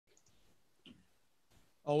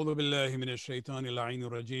أعوذ بالله من الشيطان اللعين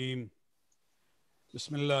الرجيم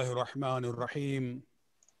بسم الله الرحمن الرحيم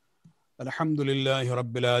الحمد لله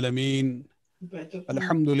رب العالمين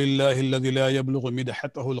الحمد لله الذي لا يبلغ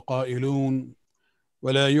مدحته القائلون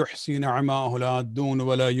ولا يحصي نعماه العادون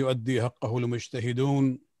ولا يؤدي حقه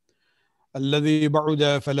المجتهدون الذي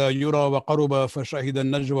بعد فلا يرى وقرب فشهد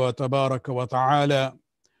النجوى تبارك وتعالى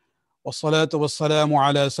والصلاة والسلام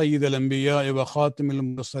على سيد الأنبياء وخاتم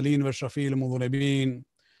المرسلين وشفيع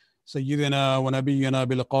المذنبين سيدنا ونبينا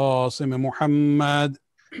بالقاسم محمد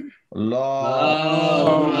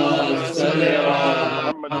اللهم صل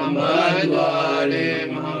على محمد وآل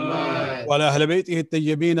محمد وعلى أهل بيته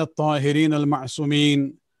الطيبين الطاهرين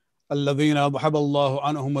المعصومين الذين أذهب الله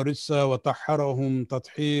عنهم الرجس وطهرهم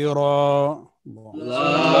تطهيرا.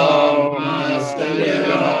 اللهم صل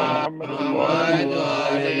على محمد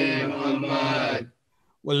وآل محمد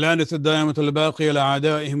واللعنة الدائمة الباقية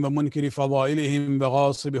لأعدائهم ومنكر فضائلهم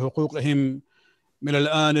وغاصب حقوقهم من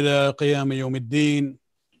الآن إلى قيام يوم الدين.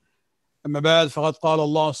 أما بعد، فقد قال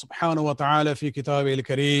الله سبحانه وتعالى في كتابه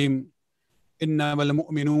الكريم: إنما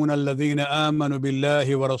المؤمنون الذين آمنوا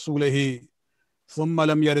بالله ورسوله ثم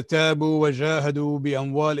لم يرتابوا وجاهدوا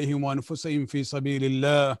بأموالهم وأنفسهم في سبيل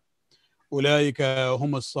الله أولئك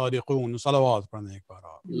هم الصادقون. صلوات پڑھنے کا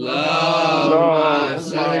اللهم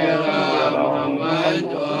صل على محمد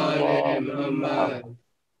وآل محمد.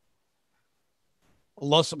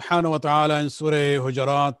 Allah subhanahu wa ta'ala in Surah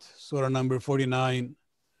Hujarat, Surah number 49,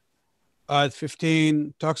 Ayat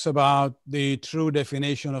 15, talks about the true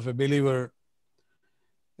definition of a believer.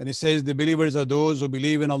 And he says the believers are those who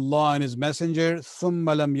believe in Allah and His Messenger, ثُمَّ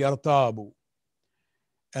لَمْ يَرْتَابُوا.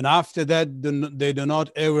 And after that, they do not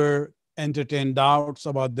ever entertain doubts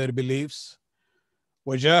about their beliefs.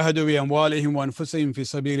 وَجَاهَدُوا بِأَمْوَالِهِمْ وَأَنفُسِهِمْ فِي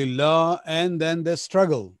سَبِيلِ اللَّهِ. And then they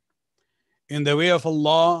struggle in the way of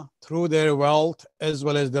Allah through their wealth as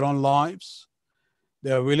well as their own lives.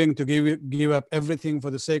 They are willing to give up everything for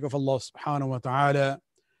the sake of Allah subhanahu wa ta'ala.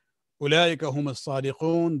 أُولَٰئِكَ هُمُ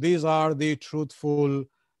الصَّادِقُونَ. These are the truthful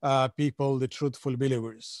people, the truthful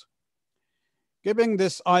believers. Keeping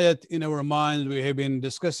this ayat in our minds, we have been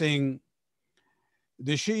discussing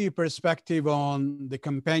the Shi'i perspective on the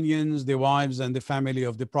companions, the wives, and the family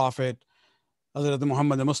of the Prophet, Hazrat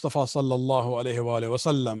Muhammad Mustafa sallallahu alayhi wa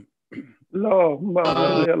sallam.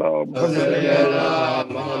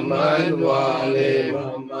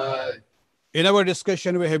 In our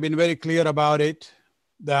discussion, we have been very clear about it,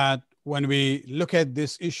 that when we look at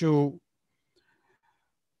this issue,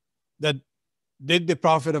 that did the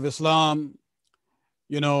Prophet of Islam,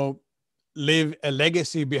 leave a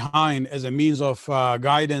legacy behind as a means of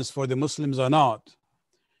guidance for the Muslims or not?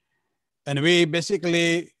 And we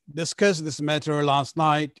basically discussed this matter last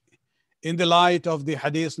night in the light of the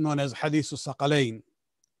hadith known as Hadith Saqalain,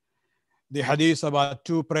 the hadith about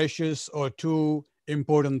two precious or two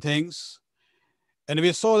important things. And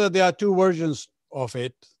we saw that there are two versions of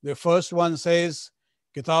it. The first one says,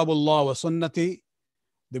 Kitabullah wa Sunnati,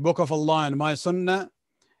 the book of Allah and my Sunnah.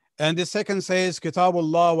 And the second says,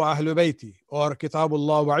 Kitabullah wa Ahlu Bayti, or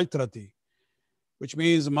Kitabullah wa Itrati, which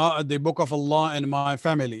means the book of Allah and my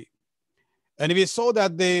family. And we saw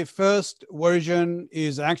that the first version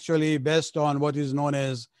is actually based on what is known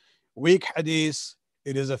as weak hadith.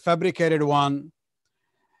 It is a fabricated one.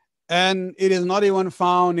 And it is not even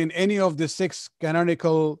found in any of the 6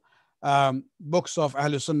 canonical books of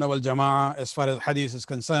Ahlul Sunnah wal Jama'ah as far as hadith is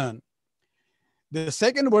concerned. The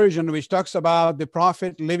second version, which talks about the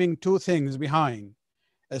Prophet leaving 2 things behind,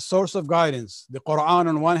 a source of guidance, the Quran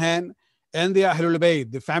on one hand, and the Ahlul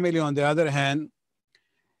Bayt, the family on the other hand.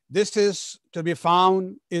 This is to be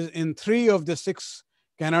found in 3 of the 6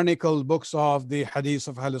 canonical books of the hadith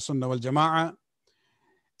of Ahlul Sunnah wal Jama'ah.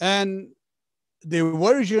 And the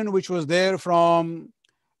version which was there from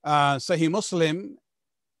Sahih Muslim,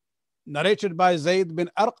 narrated by Zayd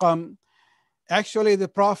bin Arqam, actually the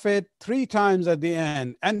Prophet 3 times at the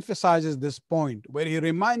end emphasizes this point, where he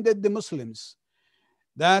reminded the Muslims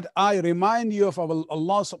that I remind you of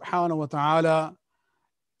Allah subhanahu wa ta'ala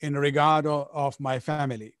in regard of my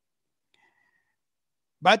family.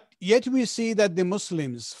 But yet we see that the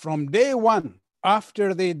Muslims, from day one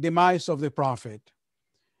after the demise of the Prophet,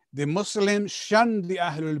 the Muslims shunned the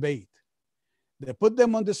Ahlul Bayt. They put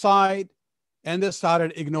them on the side and they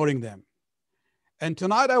started ignoring them. And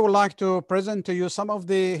tonight I would like to present to you some of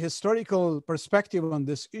the historical perspective on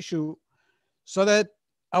this issue, so that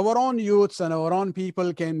our own youths and our own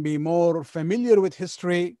people can be more familiar with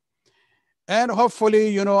history. And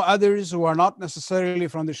hopefully, others who are not necessarily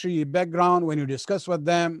from the Shi'i background, when you discuss with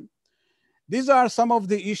them, these are some of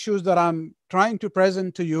the issues that I'm trying to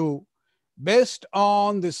present to you, based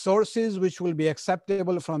on the sources which will be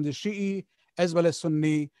acceptable from the Shi'i as well as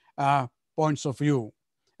Sunni points of view,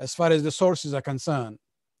 as far as the sources are concerned.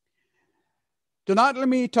 Tonight, let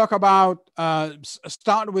me talk about,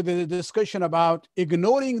 start with the discussion about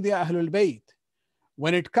ignoring the Ahlul Bayt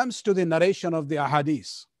when it comes to the narration of the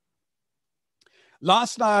ahadith.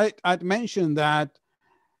 Last night, I mentioned that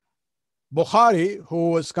Bukhari,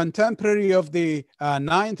 who was contemporary of the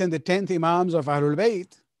 9th and the 10th Imams of Ahlul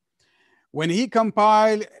Bayt, when he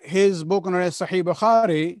compiled his book known as Sahih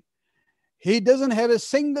Bukhari, he doesn't have a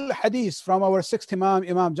single hadith from our 6th Imam,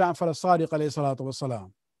 Imam Ja'far al-Sadiq alayhi salatu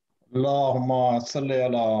wasalam. اللهم صل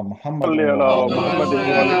على محمد صل على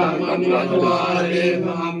وعلى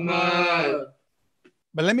محمد.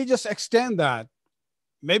 But let me just extend that.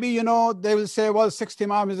 Maybe, you know, they will say, well, 6th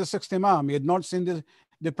Imam is the 6th Imam. He had not seen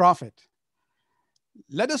the Prophet.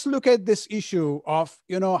 Let us look at this issue of,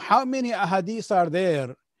 you know, how many ahadith are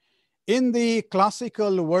there in the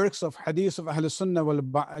classical works of hadith of Ahl Sunnah wal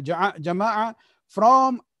Jama'ah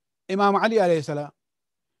from Imam Ali alayhi salam.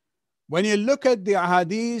 When you look at the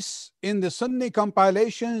ahadith in the Sunni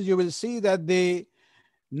compilations, you will see that the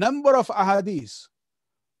number of ahadith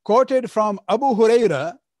quoted from Abu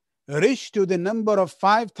Huraira reached to the number of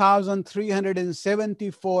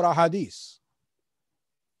 5,374 ahadith.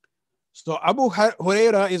 So Abu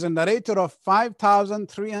Huraira is a narrator of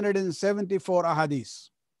 5,374 ahadith.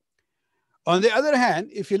 On the other hand,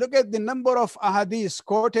 if you look at the number of ahadith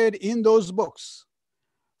quoted in those books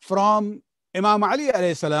from Imam Ali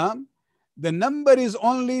alayhi salam, the number is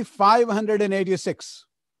only 586.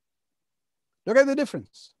 Look at the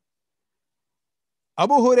difference.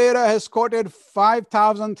 Abu Huraira has quoted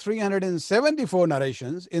 5,374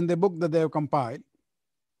 narrations in the book that they have compiled.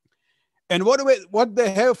 And what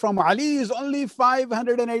they have from Ali is only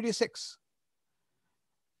 586.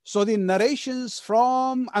 So the narrations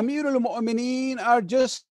from Amirul Mu'mineen are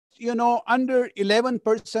just, you know, under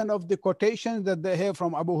 11% of the quotations that they have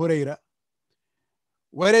from Abu Huraira.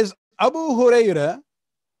 Whereas Abu Huraira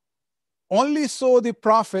only saw the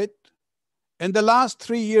Prophet in the last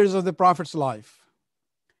 3 years of the Prophet's life.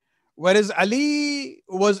 Whereas Ali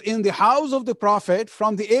was in the house of the Prophet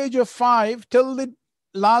from the age of 5 till the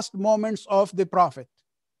last moments of the Prophet.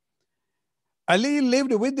 Ali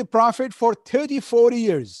lived with the Prophet for 34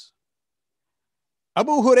 years.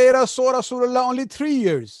 Abu Huraira saw Rasulullah only 3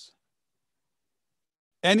 years.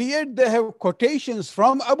 And yet they have quotations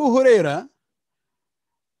from Abu Huraira.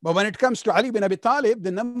 But when it comes to Ali bin Abi Talib, the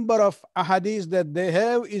number of ahadith that they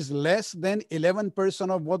have is less than 11%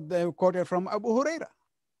 of what they have quoted from Abu Huraira.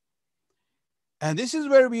 And this is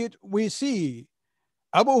where we see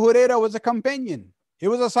Abu Huraira was a companion. He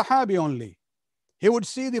was a Sahabi only. He would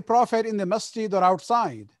see the Prophet in the masjid or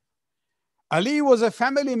outside. Ali was a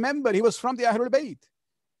family member. He was from the Ahlul Bayt.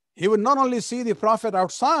 He would not only see the Prophet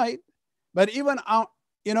outside, but even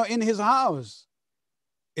you know, in his house,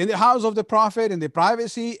 in the house of the Prophet, in the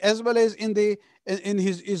privacy, as well as in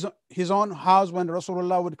his own house when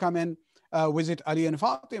Rasulullah would come and visit Ali and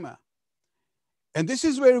Fatima. And this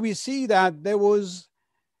is where we see that there was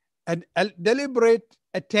a deliberate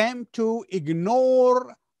attempt to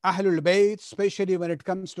ignore Ahlul Bayt, especially when it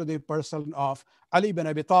comes to the person of Ali bin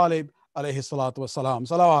Abi Talib alayhi salatu wasalam.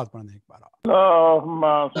 Salawat.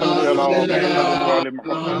 اللهم صل على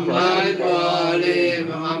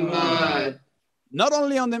محمد. Not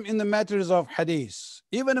only on them in the matters of hadith,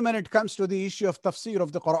 even when it comes to the issue of tafsir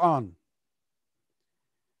of the Quran.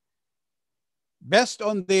 Based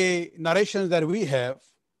on the narrations that we have,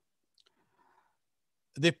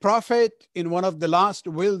 the Prophet, in one of the last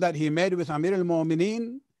will that he made with Amir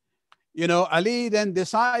al-Mu'mineen, you know, Ali then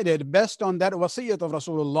decided, based on that wasiyat of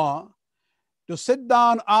Rasulullah, to sit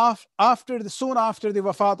down soon after the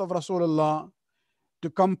wafat of Rasulullah, to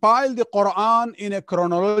compile the Quran in a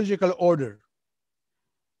chronological order.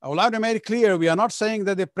 I would like to make it clear, we are not saying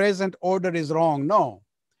that the present order is wrong. No.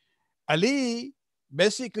 Ali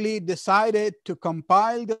basically decided to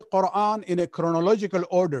compile the Quran in a chronological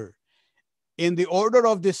order, in the order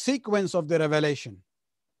of the sequence of the revelation.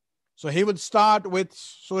 So he would start with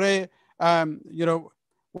Surah, you know,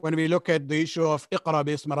 when we look at the issue of Iqra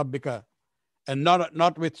bismi rabbika, and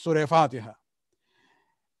not with Surah Fatiha.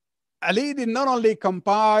 Ali did not only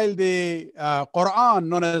compile the Quran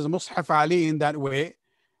known as Mus'haf Ali in that way,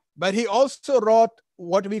 but he also wrote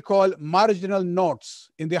what we call marginal notes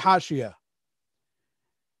in the Hashiyah,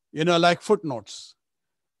 you know, like footnotes,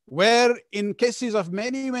 where in cases of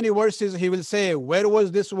many verses, he will say, where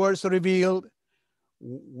was this verse revealed?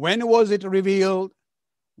 When was it revealed?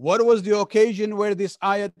 What was the occasion where this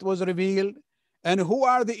ayat was revealed? And who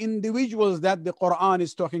are the individuals that the Quran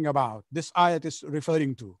is talking about, this ayat is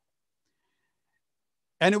referring to?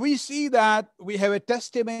 And we see that we have a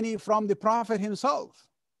testimony from the Prophet himself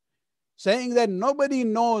saying that nobody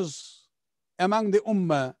knows among the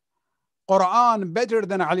Ummah Quran better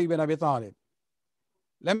than Ali bin Abi Talib.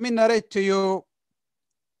 Let me narrate to you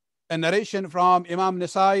a narration from Imam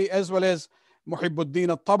Nisai as well as Muhibbuddin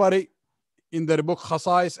al-Tabari in their book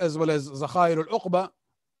Khasais, as well as Zakhair al-Uqba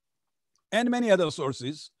and many other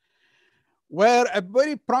sources, where a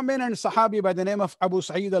very prominent Sahabi by the name of Abu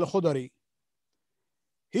Sa'id al-Khudri,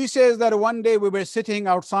 he says that one day we were sitting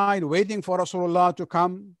outside waiting for Rasulullah to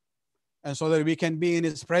come, and so that we can be in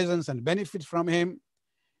his presence and benefit from him.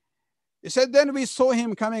 He said, then we saw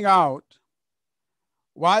him coming out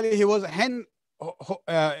while he was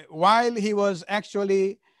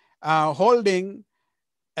actually holding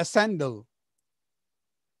a sandal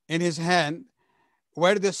in his hand,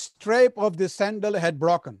 where the strap of the sandal had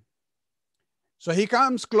broken. So he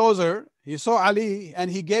comes closer, he saw Ali,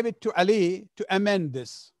 and he gave it to Ali to amend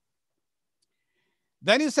this.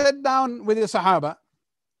 Then he sat down with the Sahaba,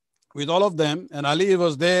 with all of them, and Ali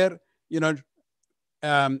was there,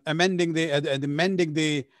 mending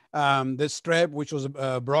the strap which was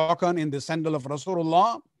broken in the sandal of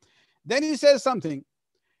Rasulullah. Then he says something.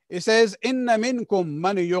 He says, "Inna minkum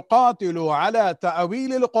man yuqatilu ala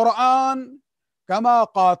ta'wil al-Quran kama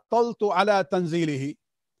qataltu ala tanzilihi."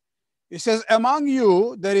 He says, among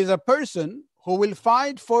you there is a person who will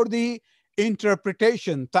fight for the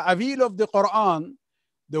interpretation, ta'wil of the Quran,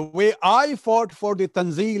 the way I fought for the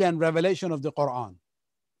tanzil and revelation of the Quran.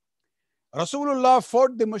 Rasulullah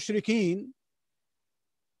fought the mushrikeen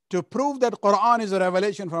to prove that Quran is a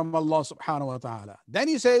revelation from Allah subhanahu wa ta'ala. Then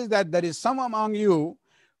he says that there is some among you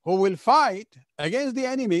who will fight against the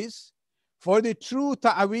enemies for the true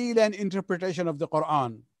ta'wil and interpretation of the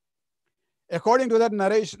Quran. According to that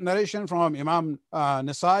narration from Imam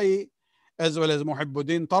Nisai as well as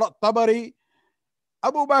Muhibbuddin Tabari,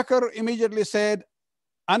 Abu Bakr immediately said,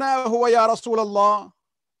 "Ana huwa ya Rasulullah."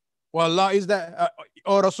 Well, Allah, is that,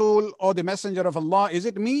 or Rasul, or the Messenger of Allah, is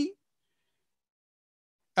it me?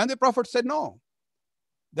 And the Prophet said, no.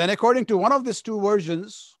 Then according to one of these two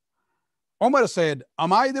versions, Umar said,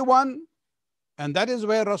 am I the one? And that is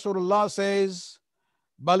where Rasulullah says,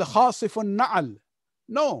 Bal khasifun na'al.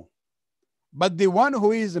 No, but the one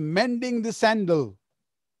who is mending the sandal.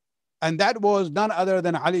 And that was none other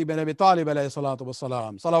than Ali bin Abi Talib alayhi salatu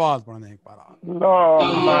wasalam. Salawat purne ek baar.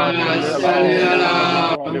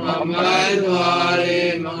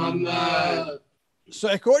 So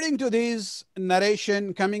according to this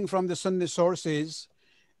narration coming from the Sunni sources,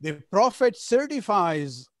 the Prophet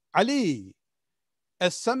certifies Ali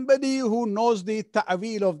as somebody who knows the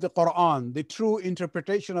ta'wil of the Quran, the true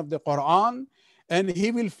interpretation of the Quran, and he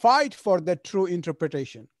will fight for that true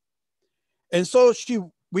interpretation. And so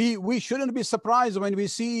we shouldn't be surprised when we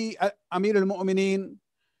see Amir al-Mu'mineen,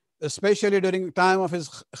 especially during the time of his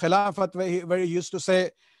Khilafat, where he used to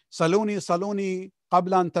say, Saluni, Saluni,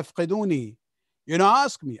 qablan tafqiduni.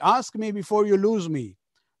 Ask me before you lose me.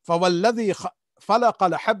 فَوَالَّذِي خَلَقَ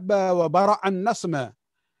الْحَبَّ وَبَرَعَ النَّسْمَ.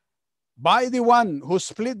 By the one who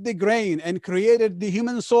split the grain and created the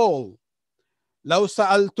human soul. لَوْ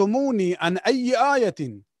سَأَلْتُمُونِي عَنْ أَيِّ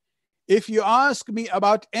آيَةٍ. If you ask me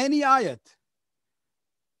about any ayat,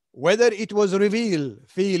 whether it was revealed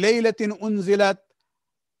في ليلة أنزلت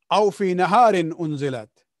أو في نهار أنزلت,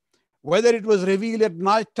 whether it was revealed at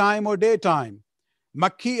night time or daytime,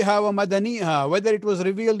 مكيها ومدنيها, whether it was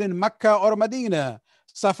revealed in Mecca or Medina,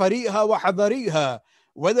 سفريها وحضريها,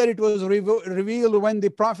 whether it was revealed when the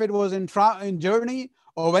Prophet was in journey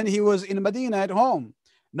or when he was in Medina at home,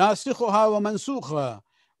 ناسخها ومنسوخها,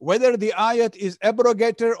 whether the ayat is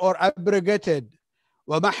abrogated or abrogated,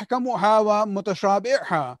 ومحكمها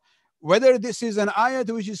ومتشابهها, whether this is an ayat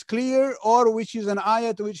which is clear or which is an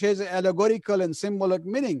ayat which has allegorical and symbolic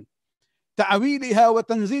meaning, ta'wiliha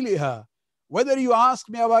وتنزيلها, whether you ask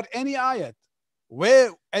me about any ayat,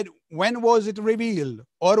 where and when was it revealed,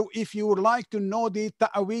 or if you would like to know the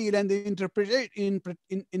ta'wil and the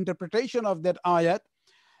interpretation of that ayat,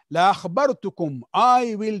 la akhbartukum,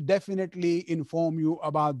 I will definitely inform you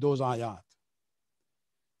about those ayat.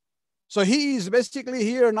 So he is basically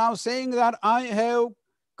here now saying that I have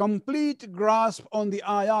complete grasp on the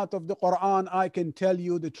ayat of the Quran. I can tell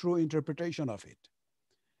you the true interpretation of it.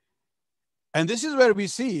 And this is where we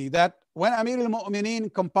see that when Amir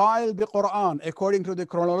al-Mu'mineen compiled the Quran according to the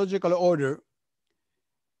chronological order,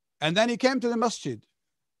 and then he came to the masjid,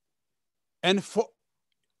 and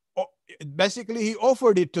basically he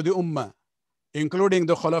offered it to the Ummah, including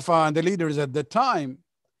the Khulafa and the leaders at the time,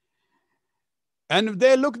 and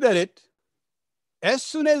they looked at it. As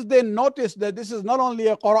soon as they noticed that this is not only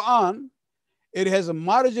a Quran, it has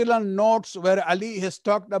marginal notes where Ali has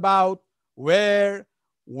talked about where,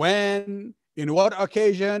 when, in what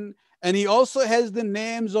occasion, and he also has the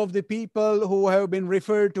names of the people who have been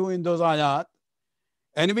referred to in those ayat.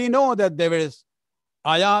 And we know that there is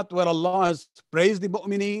ayat where Allah has praised the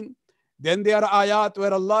mu'mineen, then there are ayat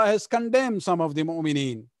where Allah has condemned some of the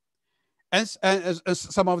mu'mineen and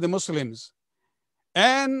some of the Muslims.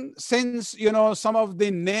 And since, you know, some of the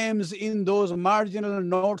names in those marginal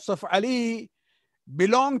notes of Ali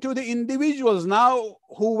belong to the individuals now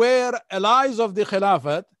who were allies of the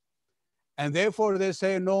Khilafat, and therefore they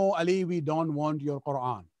say, no, Ali, we don't want your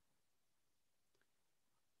Quran.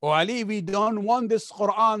 Oh, Ali, we don't want this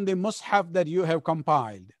Quran, the Mus'haf that you have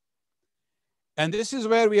compiled. And this is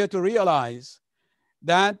where we have to realize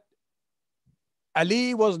that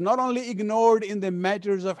Ali was not only ignored in the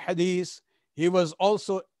matters of Hadith, he was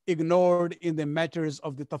also ignored in the matters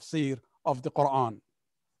of the tafsir of the Quran.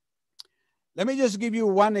 Let me just give you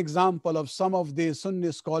one example of some of the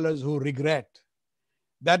Sunni scholars who regret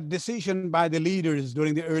that decision by the leaders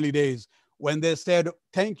during the early days when they said,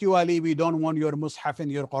 thank you, Ali, we don't want your Mus'haf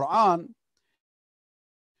and your Quran.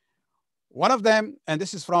 One of them, and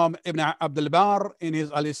this is from Ibn Abdul Barr in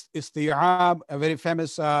his Al-Isti'ab, a very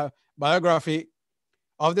famous biography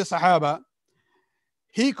of the Sahaba,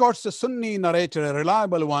 he quotes a Sunni narrator, a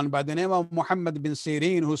reliable one by the name of Muhammad bin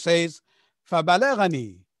Sirin, who says,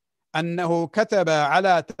 فَبَلَغَنِي أَنَّهُ كَتَبَ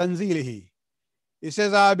عَلَى تَنزِيلِهِ. He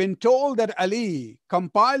says, I've been told that Ali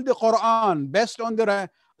compiled the Quran based on the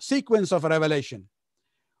sequence of revelation.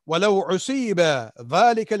 وَلَوْ عُصِيبَ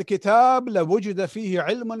ذَلِكَ الْكِتَابِ لَوُجِدَ فِيهِ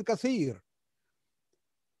عِلْمٌ كَثِيرٌ.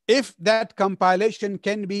 If that compilation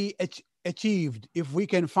can be achieved, if we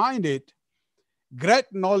can find it,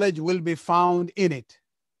 great knowledge will be found in it.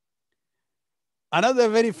 Another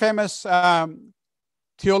very famous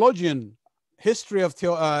theologian,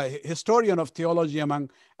 historian of theology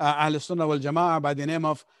among Ahl Sunnah wal Jama'ah by the name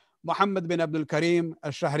of Muhammad bin Abdul Karim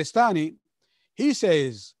al-Shahristani, he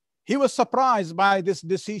says he was surprised by this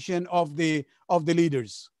decision of the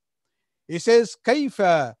leaders. He says, كيف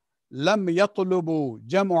لم يطلبوا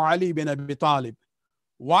جمع علي بن أبي طالب.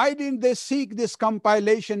 Why didn't they seek this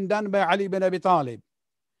compilation done by Ali bin Abi Talib?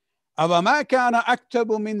 أَوَمَا كَانَ أَكْتَبُ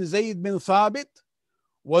مِنْ زَيْد بن ثابت.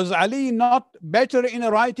 Was Ali not better in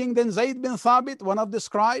writing than Zayd bin Thabit, one of the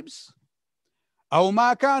scribes? أَوْ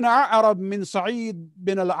مَا كَانَ أَعْرَبْ مِنْ سَعِيد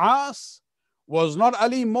بن الْعَاص. Was not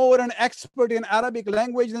Ali more an expert in Arabic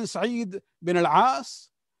language than Sayyid bin al-As?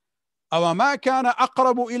 أَوْ مَا كَانَ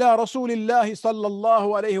أَقْرَبُ إِلَى رَسُولِ اللَّهِ صَلَّى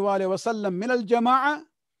اللَّهُ عَلَيْهِ وَآلِهِ وَسَلَّمْ مِنَ الْجَمَاعَةِ.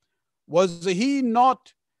 Was he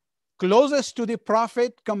not closest to the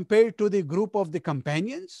Prophet compared to the group of the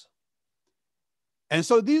companions? And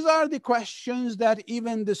so these are the questions that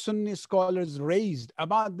even the Sunni scholars raised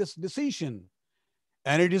about this decision.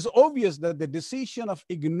 And it is obvious that the decision of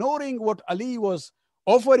ignoring what Ali was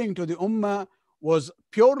offering to the Ummah was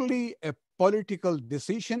purely a political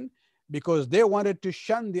decision because they wanted to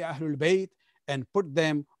shun the Ahlul Bayt and put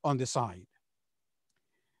them on the side.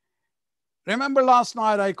 Remember last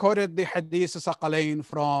night I quoted the Hadith Saqalain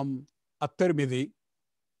from At-Tirmidhi,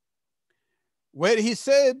 where he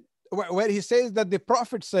says that the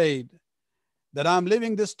Prophet said that I'm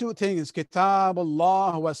leaving these two things, Kitab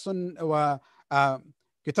Allah wa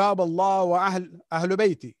Kitab Allah wa Ahlu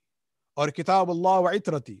Bayti, or Kitab Allah wa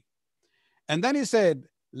Itrati. And then he said,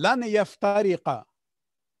 لَنْ يَفْتَرِقَ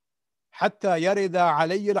حَتَّى يَرِدَ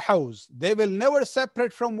عَلَيِّ الْحَوْزِ. They will never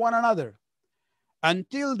separate from one another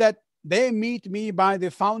until that they meet me by the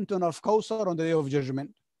fountain of Kawthar on the day of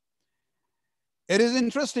judgment. It is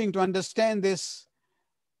interesting to understand this,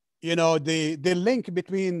 you know, the link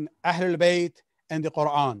between Ahlul Bayt and the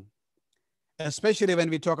Quran, especially when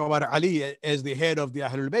we talk about Ali as the head of the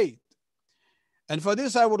Ahlul Bayt. And for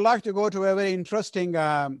this, I would like to go to a very interesting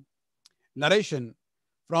narration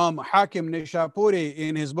from Hakim Nishapuri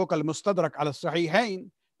in his book Al-Mustadrak al-Sahihain.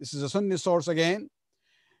 This is a Sunni source again,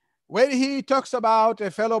 where he talks about a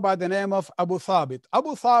fellow by the name of Abu Thabit.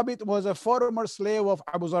 Abu Thabit was a former slave of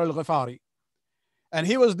Abu Zar al-Ghifari, and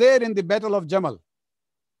he was there in the Battle of Jamal.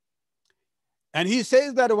 And he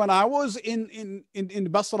says that when I was in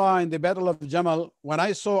Basra in the Battle of Jamal, when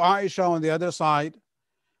I saw Aisha on the other side,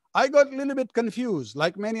 I got a little bit confused,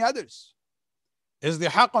 like many others. Is the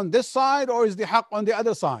haqq on this side or is the haqq on the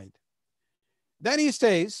other side? Then he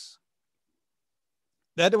says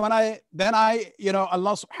that Allah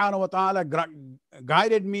subhanahu wa ta'ala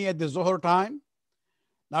guided me at the Zuhr time.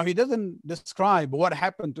 Now he doesn't describe what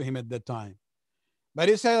happened to him at that time, but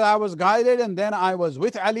he says I was guided and then I was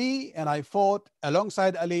with Ali and I fought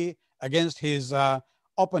alongside Ali against his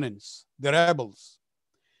opponents, the rebels.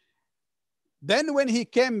 Then when he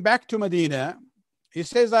came back to Medina, He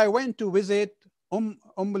says, I went to visit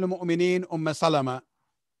al-Mu'mineen Salama,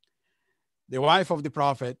 the wife of the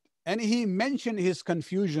Prophet, and he mentioned his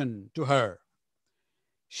confusion to her.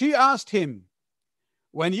 She asked him,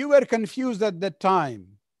 when you were confused at that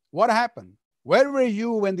time, what happened? Where were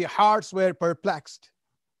you when the hearts were perplexed?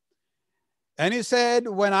 And he said,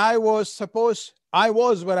 when I was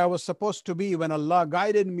where I was supposed to be when Allah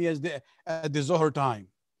guided me at the Zuhr time.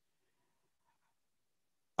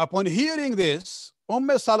 Upon hearing this,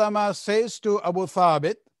 Salama says to Abu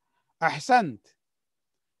Thabit, Ahsant,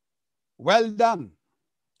 well done.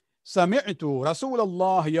 Sami'tu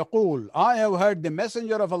Rasulullah yaqul, I have heard the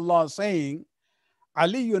Messenger of Allah saying,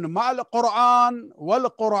 Aliyun ma'al Quran wal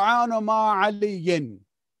Qur'anu ma aliyin.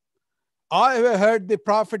 I have heard the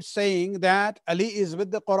Prophet saying that Ali is with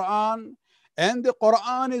the Quran and the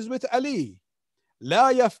Quran is with Ali.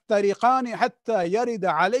 لا يفترقان حتى يرد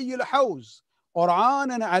علي الحوز.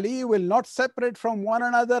 Quran and Ali will not separate from one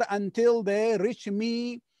another until they reach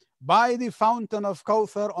me by the fountain of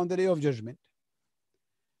Kawthar on the day of judgment.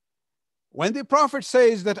 When the Prophet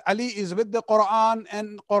says that Ali is with the Quran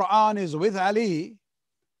and Quran is with Ali,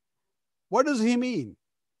 what does he mean?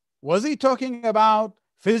 Was he talking about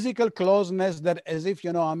physical closeness, that as if,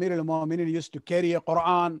 Amir al-Mu'minin used to carry a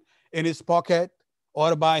Quran in his pocket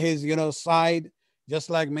or by his, side, just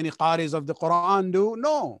like many qaris of the Quran do?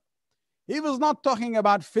 No. He was not talking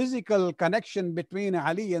about physical connection between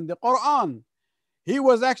Ali and the Quran. He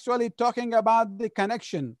was actually talking about the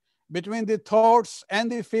connection between the thoughts and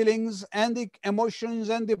the feelings and the emotions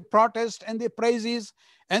and the protest and the praises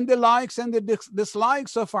and the likes and the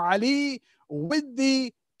dislikes of Ali with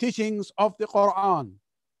the teachings of the Quran.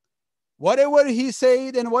 Whatever he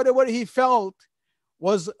said and whatever he felt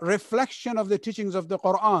was reflection of the teachings of the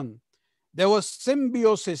Quran. There was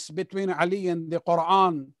symbiosis between Ali and the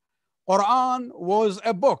Quran. Quran was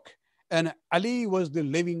a book and Ali was the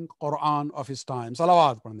living Quran of his time.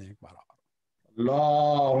 Salawat pढ़ने एक बार.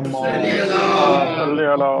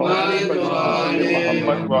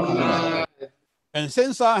 And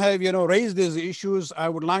since I have, raised these issues, I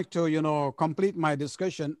would like to, complete my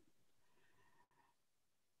discussion.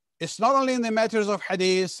 It's not only in the matters of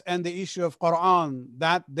hadith and the issue of Quran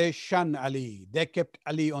that they shun Ali. They kept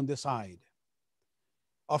Ali on the side.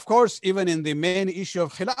 Of course, even in the main issue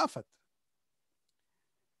of Khilafat.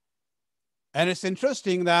 And it's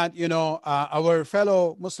interesting that, our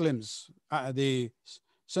fellow Muslims, the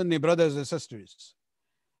Sunni brothers and sisters,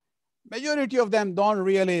 majority of them don't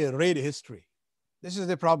really read history. This is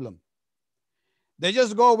the problem. They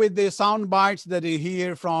just go with the sound bites that they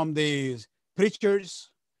hear from the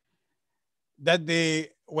preachers, that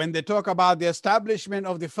when they talk about the establishment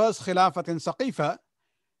of the first Khilafat in Saqifa,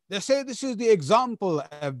 they say this is the example,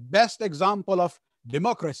 a best example of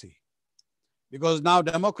democracy. Because now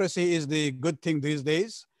democracy is the good thing these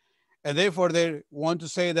days. And therefore they want to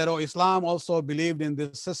say that, Islam also believed in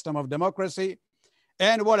this system of democracy.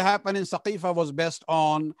 And what happened in Saqifa was based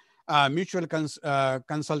on mutual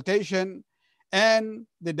consultation and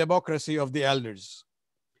the democracy of the elders.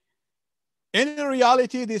 In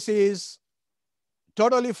reality, this is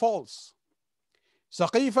totally false.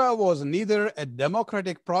 Saqifa was neither a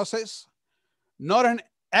democratic process nor an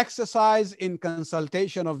exercise in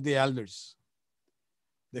consultation of the elders.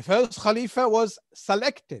 The first Khalifa was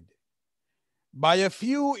selected by a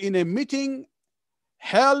few in a meeting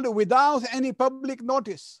held without any public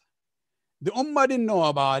notice. The Ummah didn't know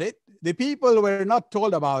about it. The people were not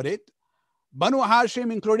told about it. Banu Hashim,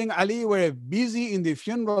 including Ali, were busy in the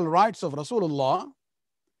funeral rites of Rasulullah.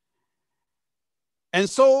 And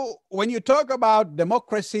so when you talk about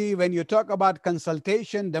democracy, when you talk about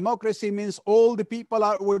consultation, democracy means all the people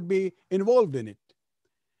would be involved in it.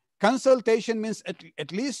 Consultation means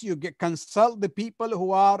at least you consult the people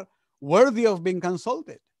who are worthy of being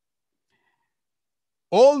consulted.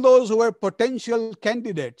 All those who were potential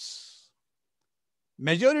candidates,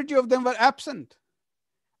 majority of them were absent.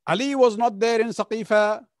 Ali was not there in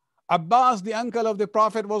Saqifa. Abbas, the uncle of the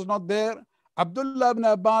Prophet, was not there. Abdullah ibn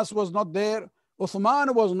Abbas was not there.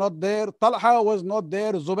 Uthman was not there. Talha was not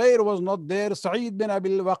there. Zubair was not there. Sayyid bin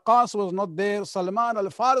Abi al-Waqqas was not there. Salman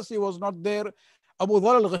al-Farsi was not there. Abu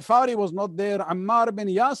Dhar al-Ghifari was not there. Ammar bin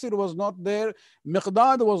Yasir was not there.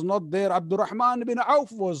 Miqdad was not there. Abdurrahman bin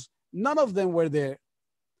Auf was, none of them were there.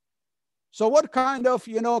 So what kind of,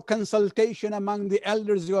 consultation among the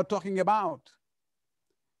elders you are talking about?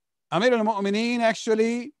 Amir al-Mu'mineen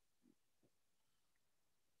actually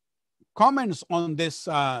comments on this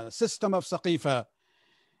system of Saqifa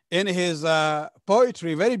in his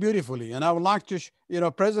poetry very beautifully. And I would like to,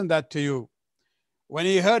 present that to you. When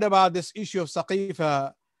he heard about this issue of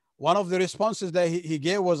Saqifa, one of the responses that he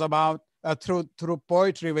gave was about through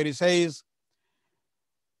poetry, where he says,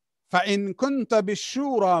 فَإِن كُنْتَ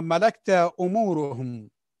بِالشُّورَى مَلَكْتَ أُمُورُهُمْ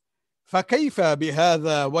فَكَيْفَ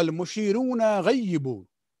بِهَذَا وَالْمُشِيرُونَ غَيِّبُوا.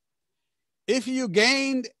 If you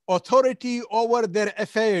gained authority over their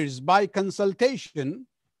affairs by consultation,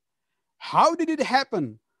 how did it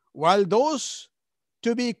happen while those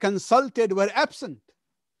to be consulted were absent?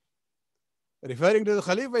 Referring to the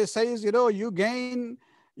Khalifa, he says,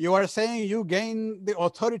 you are saying you gain the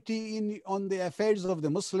authority on the affairs of the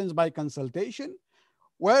Muslims by consultation,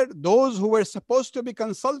 where those who were supposed to be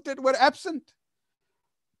consulted were absent.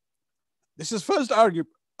 This is first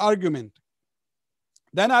argument.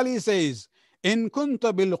 Then Ali says, إن كنت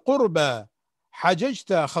بالقربى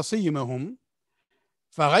حججت خصيمهم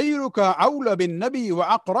فغيرك أولى بالنبي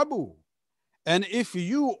وأقرب. And if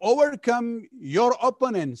you overcome your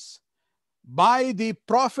opponents by the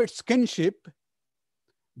Prophet's kinship,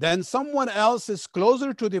 then someone else is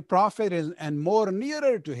closer to the Prophet and more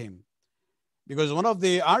nearer to him. Because one of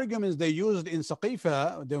the arguments they used in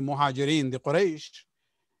Saqifa, the Muhajirin, the Quraysh,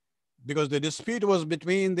 because the dispute was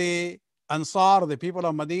between the Ansar, the people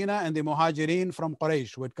of Medina, and the Muhajirin from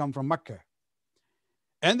Quraysh, who had come from Mecca.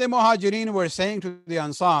 And the Muhajirin were saying to the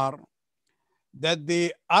Ansar that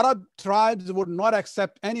the Arab tribes would not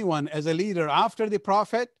accept anyone as a leader after the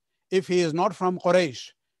Prophet if he is not from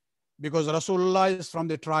Quraysh, because Rasulullah is from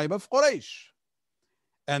the tribe of Quraysh.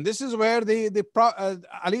 And this is where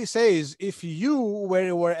Ali says, if you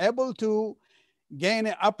were able to gain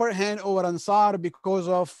an upper hand over Ansar because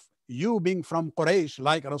of you being from Quraysh,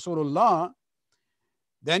 like Rasulullah,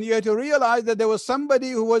 then you have to realize that there was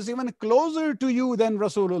somebody who was even closer to you than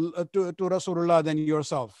Rasulullah than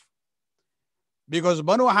yourself. Because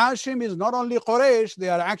Banu Hashim is not only Quraysh, they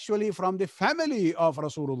are actually from the family of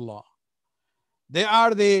Rasulullah. They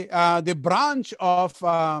are the branch of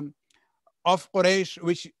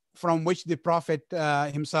Quraysh, from which the Prophet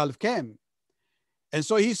himself came. And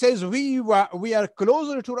so he says, we are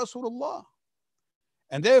closer to Rasulullah.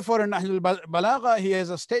 And therefore in Nahj al-Balagha, he has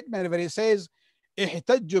a statement where he says,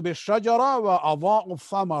 احتجوا بالشجرة وأضاءوا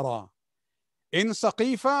الثمرة. In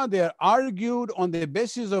Saqifa, they argued on the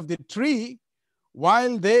basis of the tree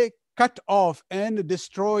while they cut off and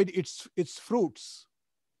destroyed its fruits.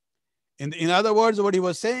 In other words, what he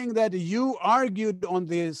was saying, that you argued on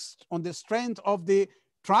the strength of the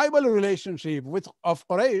tribal relationship of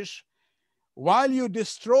Quraysh, while you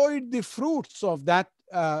destroyed the fruits of that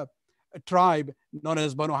tribe known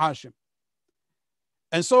as Banu Hashim.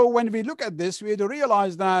 And so when we look at this, we have to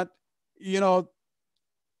realize that,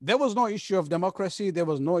 there was no issue of democracy, there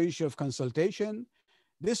was no issue of consultation.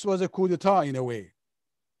 This was a coup d'etat in a way.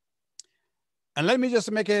 And let me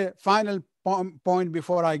just make a final point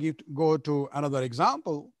before I go to another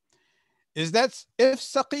example, is that if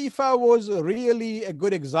Saqifa was really a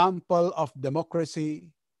good example of democracy,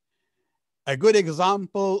 a good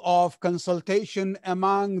example of consultation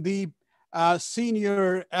among the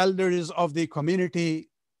senior elders of the community,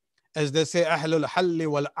 as they say, Ahlul Halli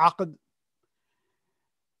wal Aqd,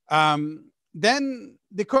 then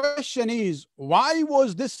the question is, why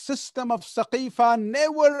was this system of Saqifa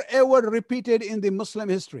never ever repeated in the Muslim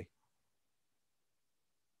history?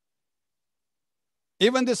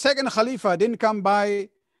 Even the second Khalifa didn't come by,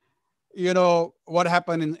 what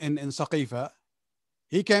happened in Saqifa.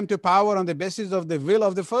 He came to power on the basis of the will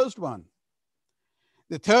of the first one.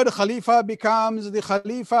 The third Khalifa becomes the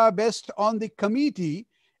Khalifa based on the committee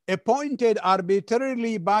appointed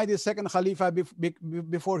arbitrarily by the second Khalifa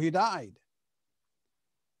before he died.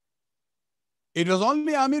 It was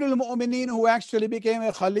only Amir al-Mu'mineen who actually became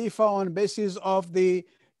a Khalifa on basis of the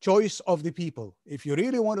choice of the people. If you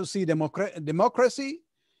really want to see democracy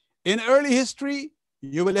in early history,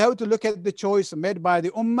 you will have to look at the choice made by the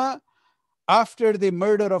Ummah after the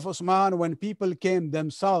murder of Uthman, when people came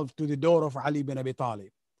themselves to the door of Ali bin Abi Talib.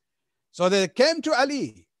 So they came to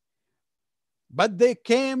Ali, but they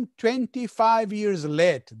came 25 years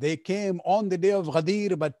late. They came on the day of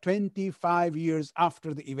Ghadir, but 25 years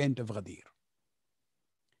after the event of Ghadir.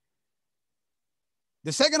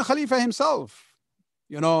 The second Khalifa himself,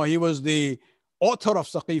 he was the author of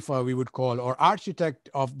Saqifa, we would call, or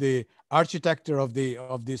architecture of the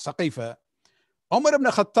Saqifa. Umar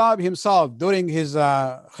ibn Khattab himself, during his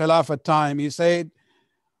Khilafat time, he said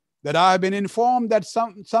that I have been informed that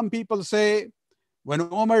some people say, when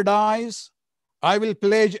Umar dies, I will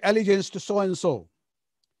pledge allegiance to so and so.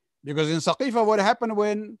 Because in Saqifa, what happened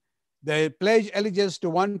when they pledged allegiance to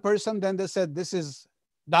one person, then they said, this is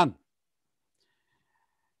done.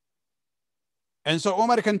 And so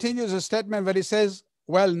Umar continues his statement where he says,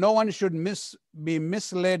 well, no one should be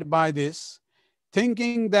misled by this.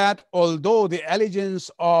 thinking that although the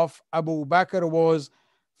allegiance of Abu Bakr was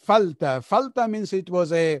falta means it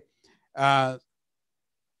was uh,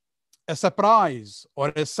 a surprise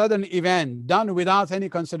or a sudden event done without any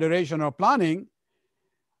consideration or planning.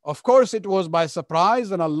 Of course, it was by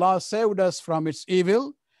surprise and Allah saved us from its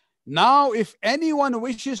evil. Now, if anyone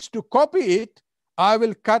wishes to copy it, I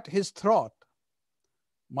will cut his throat.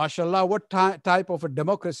 MashaAllah, what type of a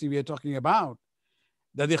democracy we are talking about?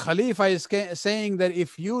 That the Khalifa is saying that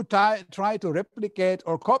if you try to replicate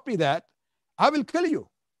or copy that, I will kill you.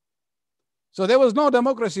 So there was no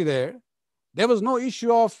democracy there. There was no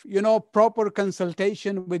issue of, proper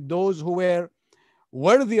consultation with those who were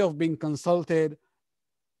worthy of being consulted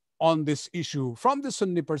on this issue from the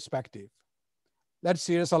Sunni perspective. Let's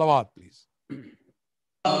hear salawat, please.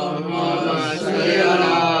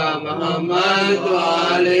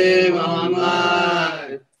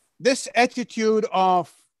 This attitude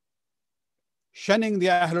of shunning the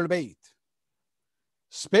Ahlul Bayt,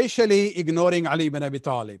 especially ignoring Ali ibn Abi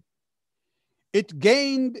Talib, it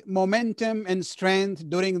gained momentum and strength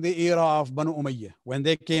during the era of Banu Umayyah when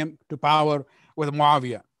they came to power with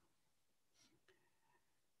Muawiyah.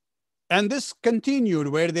 And this continued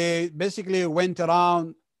where they basically went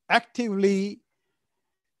around actively,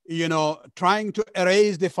 trying to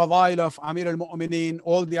erase the fadail of Amir al-Mu'mineen,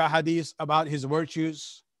 all the ahadith about his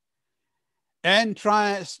virtues, and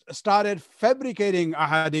started fabricating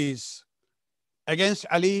ahadith against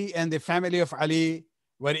Ali and the family of Ali,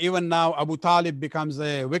 where even now Abu Talib becomes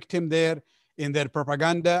a victim there in their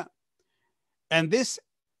propaganda. And this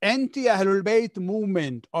anti-Ahlul Bayt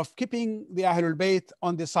movement of keeping the Ahlul Bayt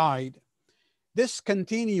on the side, this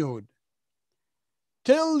continued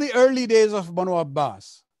till the early days of Banu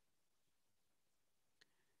Abbas.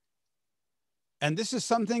 And this is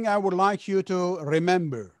something I would like you to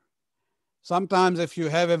remember. Sometimes if you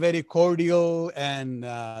have a very cordial and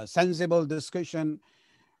sensible discussion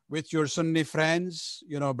with your Sunni friends,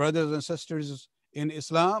 brothers and sisters in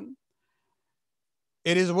Islam,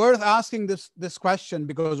 it is worth asking this question,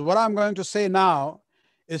 because what I'm going to say now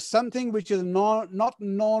is something which is not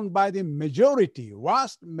known by the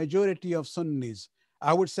vast majority of Sunnis.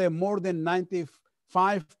 I would say more than 95%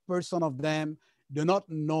 of them do not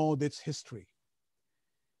know this history.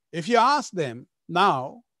 If you ask them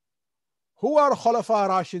now, who are Khulafa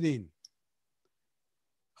Rashidin?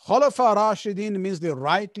 Khulafa Rashidin means the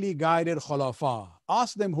rightly guided Khulafa.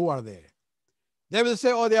 Ask them who are they. They will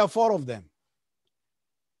say, oh, there are 4 of them.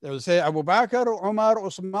 They will say Abu Bakr, Umar,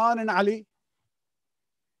 Uthman, and Ali.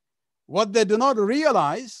 What they do not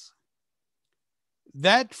realize,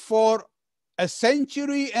 that for a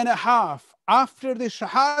century and a half after the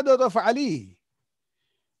Shahadat of Ali,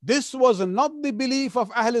 this was not the belief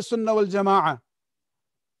of Ahl Sunnah wal Jama'ah.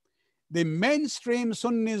 The mainstream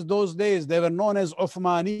Sunnis those days, they were known as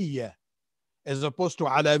Uthmaniyya as opposed to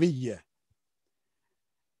Alawiyya.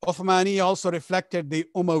 Uthmaniyya also reflected the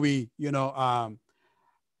Umawi,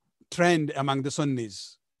 trend among the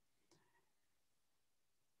Sunnis.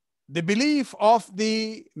 The belief of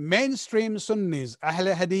the mainstream Sunnis,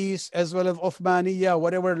 Ahl Hadith as well as Uthmaniyya,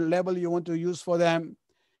 whatever label you want to use for them,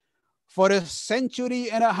 for a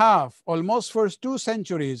century and a half, almost for 2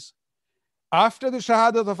 centuries, after the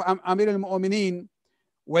Shahadat of Amir al-Mu'mineen,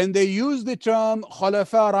 when they used the term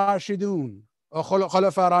Khulafa Rashidun or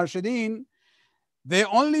Khulafa Rashidin, they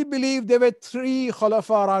only believed there were 3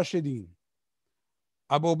 Khulafa Rashidin: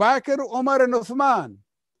 Abu Bakr, Umar, and Uthman.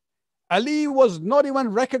 Ali was not even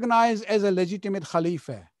recognized as a legitimate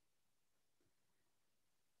Khalifa.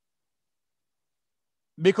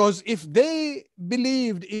 Because if they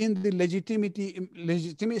believed in the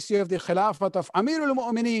legitimacy of the Khilafat of Amir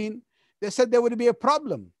al-Mu'mineen, they said there would be a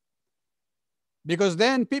problem. Because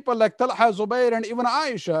then people like Talha, Zubair, and even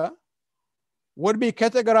Aisha would be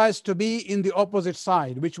categorized to be in the opposite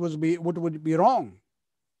side, which would be wrong.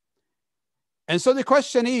 And so the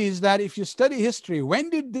question is that if you study history,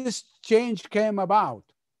 when did this change came about?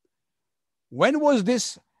 When was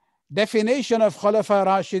this definition of Khulafa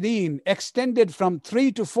Rashidin extended from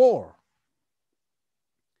 3 to 4?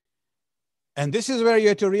 And this is where you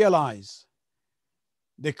have to realize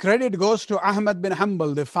the credit goes to Ahmad bin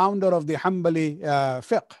Hanbal, the founder of the Hanbali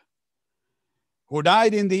fiqh, who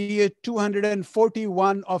died in the year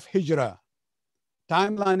 241 of Hijrah.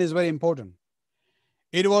 Timeline is very important.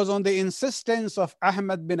 It was on the insistence of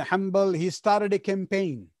Ahmad bin Hanbal, he started a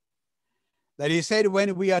campaign that he said,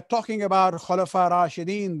 when we are talking about Khulafa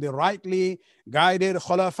Rashidin, the rightly guided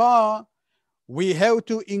Khulafa, we have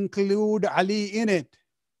to include Ali in it.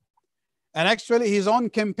 And actually his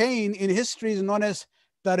own campaign in history is known as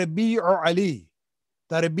Tarbi'u Ali.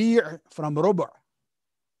 Tarbi' from Ruba',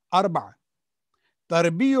 Arba'.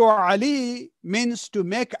 Tarbiyu Ali means to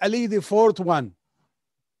make Ali the fourth one,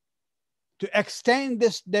 to extend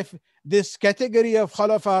this category of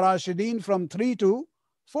Khulafa Rashidin from 3 to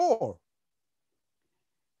 4.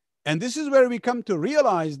 And this is where we come to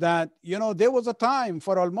realize that, there was a time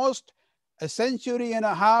for almost a century and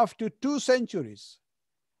a half to 2 centuries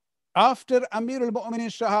after Amir al-Mu'minin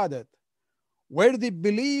Shahadat, where the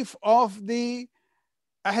belief of the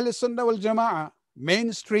Ahl Sunnah wal Jama'ah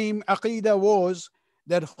mainstream Aqidah was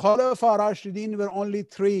that Khulafa Rashidin were only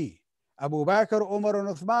 3, Abu Bakr, Umar and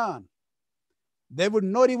Uthman. They would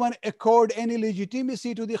not even accord any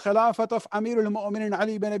legitimacy to the Khilafat of Amir al-Mu'minin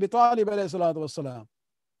Ali bin Abi Talib alayhi salatu wasalam.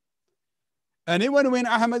 And even when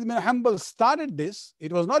Ahmad bin Hanbal started this,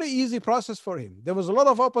 it was not an easy process for him. There was a lot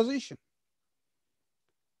of opposition.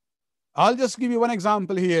 I'll just give you one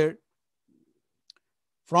example here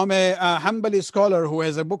from a Hanbali scholar who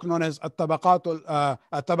has a book known as At-Tabaqatul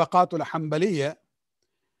Hanbaliyya,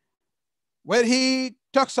 where he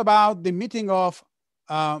talks about the meeting of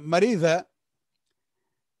Maritha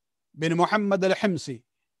bin Muhammad al-Himsi,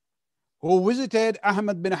 who visited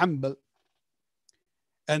Ahmad bin Hanbal.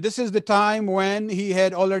 And this is the time when he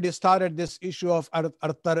had already started this issue of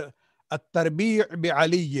at-tarbi' bi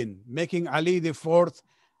aliyin, making Ali the fourth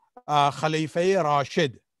Khalifa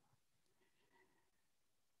Rashid.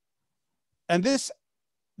 And this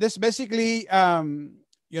basically,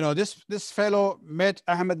 this fellow met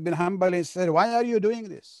Ahmad bin Hanbal and said, why are you doing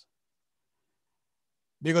this?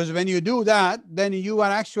 Because when you do that, then you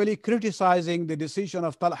are actually criticizing the decision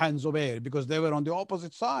of Talha and Zubair, because they were on the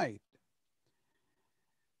opposite side.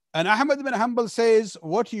 And Ahmad bin Hanbal says,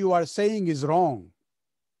 what you are saying is wrong.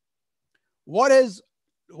 What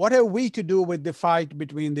have we to do with the fight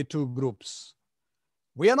between the two groups?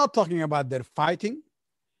 We are not talking about their fighting,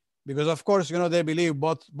 because of course, they believe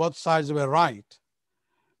both sides were right.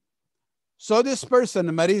 So this person,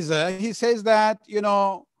 Mariza, he says that,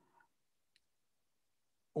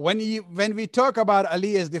 when we talk about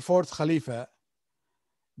Ali as the fourth Khalifa,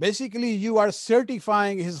 basically you are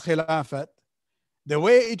certifying his Khilafat the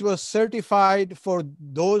way it was certified for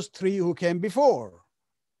those 3 who came before.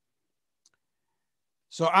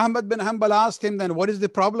 So Ahmad bin Hanbal asked him, then what is the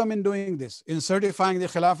problem in doing this, in certifying the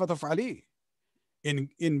Khilafat of Ali,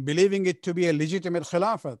 in believing it to be a legitimate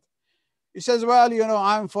Khilafat? He says, well,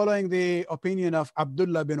 I'm following the opinion of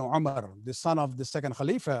Abdullah bin Umar, the son of the second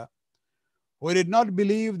Khalifa, who did not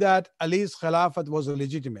believe that Ali's Khilafat was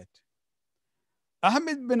legitimate.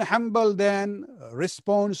 Ahmad bin Hanbal then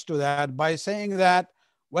responds to that by saying that,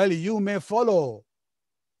 well, you may follow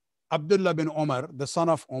Abdullah bin Umar, the son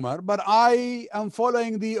of Umar, but I am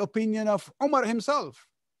following the opinion of Umar himself.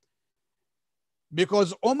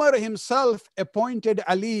 Because Umar himself appointed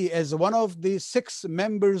Ali as one of the 6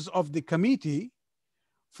 members of the committee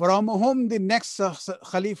from whom the next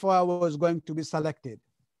Khalifa was going to be selected.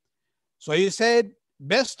 So he said,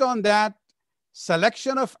 based on that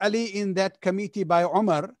selection of Ali in that committee by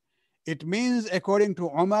Umar, it means according to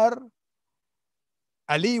Umar,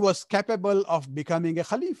 Ali was capable of becoming a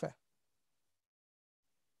Khalifa.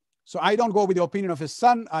 So I don't go with the opinion of his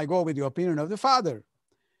son, I go with the opinion of the father.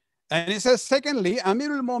 And he says, secondly,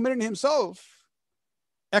 Amir al-Mu'minin himself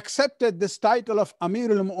accepted this title of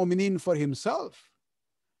Amir al-Mu'minin for himself.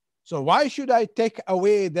 So why should I take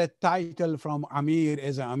away that title from Amir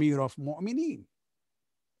as an Amir of Mu'minin?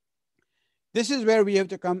 This is where we have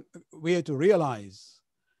to realize,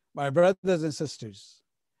 my brothers and sisters,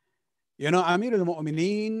 Amir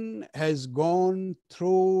al-Mu'minin has gone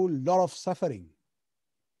through a lot of suffering.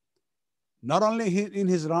 Not only in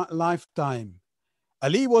his lifetime.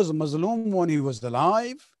 Ali was Mazloom when he was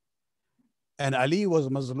alive, and Ali was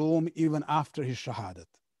Mazloom even after his Shahadat.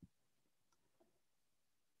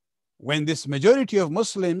 When this majority of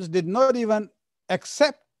Muslims did not even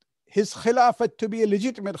accept his Khilafat to be a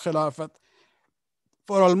legitimate Khilafat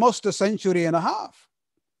for almost a century and a half.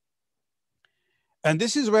 And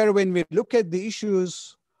this is where, when we look at the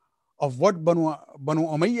issues of what Banu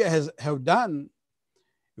Umayyah have done,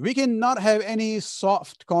 we cannot have any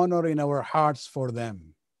soft corner in our hearts for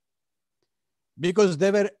them, because they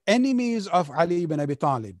were enemies of Ali ibn Abi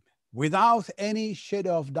Talib without any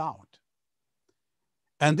shadow of doubt.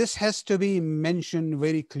 And this has to be mentioned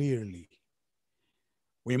very clearly.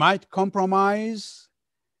 We might compromise,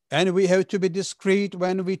 and we have to be discreet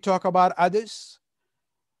when we talk about others.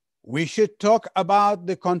 We should talk about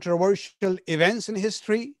the controversial events in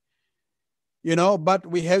history, but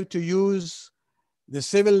we have to use the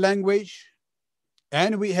civil language,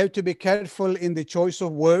 and we have to be careful in the choice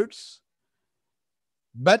of words.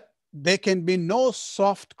 But there can be no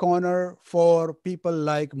soft corner for people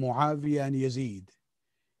like Muawiyah and Yazid,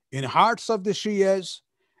 in hearts of the Shias,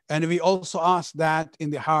 and we also ask that in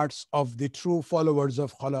the hearts of the true followers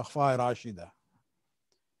of Khulafa Rashida.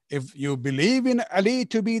 If you believe in Ali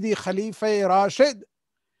to be the Khalifa Rashid,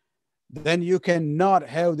 then you cannot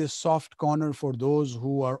have this soft corner for those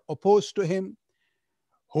who are opposed to him,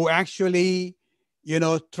 who actually,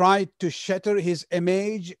 tried to shatter his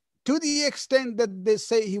image to the extent that they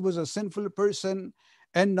say he was a sinful person,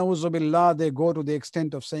 and na'uzubillah, they go to the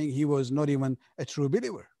extent of saying he was not even a true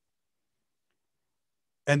believer.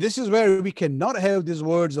 And this is where we cannot have these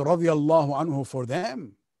words radiyallahu anhu for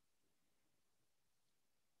them.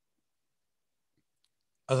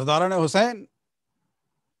 Azadaran Hussain,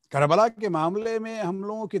 Karbala کے معاملے میں ہم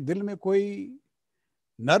لوگوں کے دل میں کوئی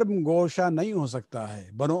نرم گوشہ نہیں ہو سکتا ہے.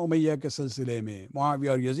 بنو امیہ کے سلسلے میں، معاویہ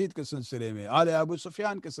اور یزید کے سلسلے میں، آل ابو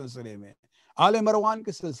سفیان کے سلسلے میں، آل مروان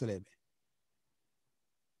کے سلسلے میں.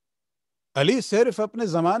 علی صرف اپنے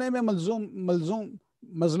زمانے میں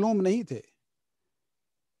مظلوم نہیں تھے،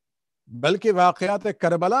 بلکہ واقعات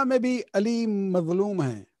کربلا میں بھی علی مظلوم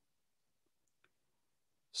ہیں.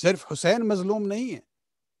 صرف حسین مظلوم نہیں ہے.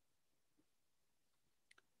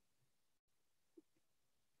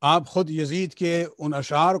 آپ خود یزید کے ان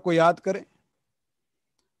اشعار کو یاد کریں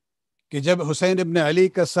کہ جب حسین ابن علی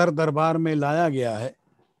کا سر دربار میں لایا گیا ہے،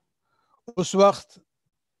 اس وقت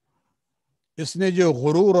اس نے جو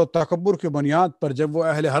غرور اور تکبر کی بنیاد پر جب وہ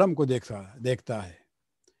اہل حرم کو دیکھتا ہے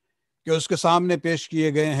کہ اس کے سامنے پیش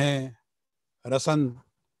کیے گئے ہیں، رسن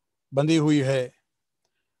بندھی ہوئی ہے،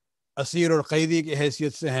 اسیر اور قیدی کی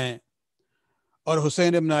حیثیت سے ہیں، اور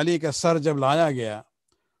حسین ابن علی کا سر جب لایا گیا،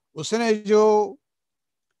 اس نے جو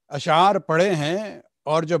اشعار پڑھے ہیں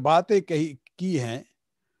اور جو باتیں کی ہیں،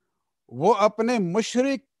 وہ اپنے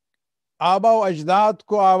مشرک آبا و اجداد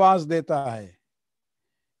کو آواز دیتا ہے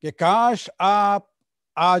کہ کاش آپ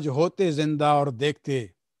آج ہوتے زندہ اور دیکھتے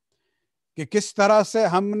کہ کس طرح سے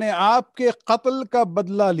ہم نے آپ کے قتل کا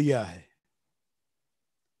بدلہ لیا ہے.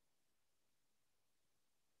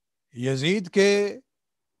 یزید کے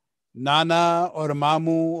نانا اور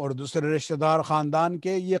ماموں اور دوسرے رشتہ دار خاندان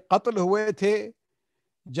کے یہ قتل ہوئے تھے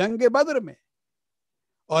جنگ بدر میں،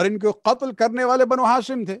 اور ان کو قتل کرنے والے بنو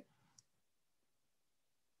ہاشم تھے.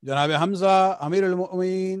 جناب حمزہ امیر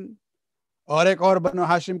المؤمنین اور ایک اور بنو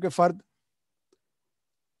ہاشم کے فرد.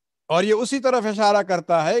 اور یہ اسی طرف اشارہ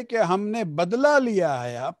کرتا ہے کہ ہم نے بدلہ لیا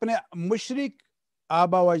ہے اپنے مشرک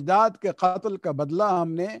آبا و اجداد کے قتل کا بدلہ.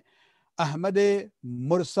 ہم نے احمد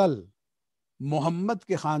مرسل محمد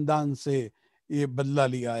کے خاندان سے یہ بدلہ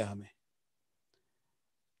لیا ہے ہمیں.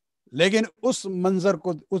 لیکن اس منظر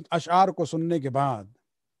کو، اس اشعار کو سننے کے بعد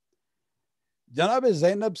جناب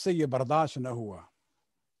زینب سے یہ برداشت نہ ہوا.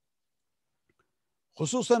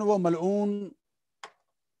 خصوصاً وہ ملعون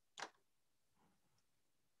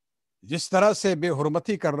جس طرح سے بے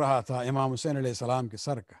حرمتی کر رہا تھا امام حسین علیہ السلام کے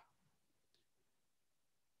سر کا،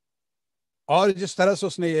 اور جس طرح سے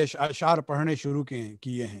اس نے یہ اشعار پڑھنے شروع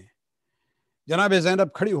کیے ہیں، جناب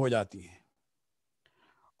زینب کھڑی ہو جاتی ہیں.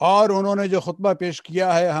 اور انہوں نے جو خطبہ پیش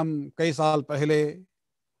کیا ہے، ہم کئی سال پہلے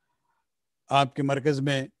آپ کے مرکز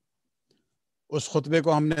میں اس خطبے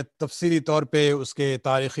کو ہم نے تفصیلی طور پہ اس کے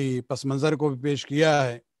تاریخی پس منظر کو بھی پیش کیا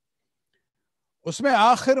ہے. اس میں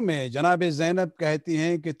آخر میں جناب زینب کہتی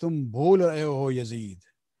ہیں کہ تم بھول رہے ہو یزید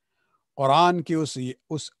قرآن کی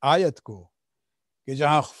اس آیت کو کہ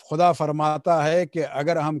جہاں خدا فرماتا ہے کہ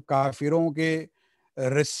اگر ہم کافروں کے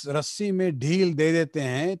رسی میں ڈھیل دے دیتے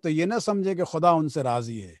ہیں تو یہ نہ سمجھے کہ خدا ان سے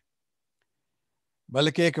راضی ہے،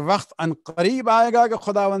 بلکہ ایک وقت ان قریب آئے گا کہ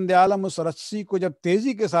خداوند عالم اس رسی کو جب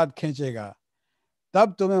تیزی کے ساتھ کھینچے گا تب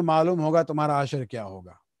تمہیں معلوم ہوگا تمہارا عاشر کیا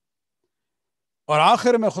ہوگا. اور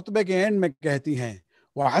آخر میں خطبے کے اینڈ میں کہتی ہیں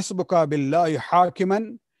وَحَسْبُكَ بِاللَّهِ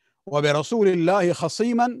حَاكِمًا وَبِرَسُولِ اللَّهِ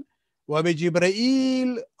خَصِيمًا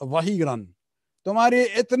وَبِجِبْرَئِيلَ ظَهِيرًا. تمہارے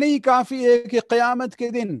اتنی کافی ہے کہ قیامت کے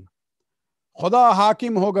دن خدا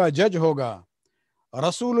حاکم ہوگا، جج ہوگا،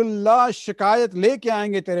 رسول اللہ شکایت لے کے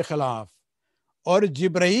آئیں گے تیرے خلاف، اور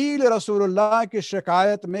جبرائیل رسول اللہ کی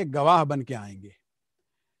شکایت میں گواہ بن کے آئیں گے.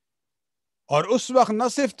 اور اس وقت نہ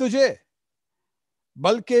صرف تجھے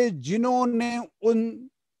بلکہ جنہوں نے ان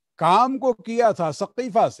کام کو کیا تھا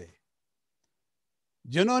سقیفہ سے،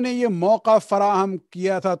 جنہوں نے یہ موقع فراہم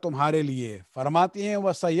کیا تھا تمہارے لیے، فرماتی ہیں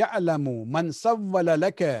وَسَيَعْلَمُ مَنْ سَوَّلَ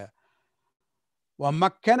لَكَ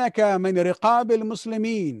وَمَكَّنَكَ مِنْ رِقَابِ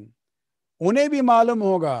الْمُسْلِمِينَ. انہیں بھی معلوم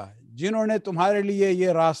ہوگا جنہوں نے تمہارے لیے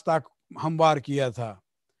یہ راستہ ہموار کیا تھا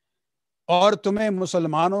اور تمہیں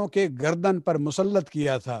مسلمانوں کے گردن پر مسلط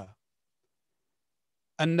کیا تھا.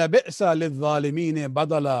 اَنَّ بِئْسَ لِلظَّالِمِينَ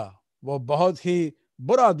بَدَلًا. وہ بہت ہی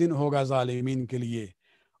برا دن ہوگا ظالمین کے لیے،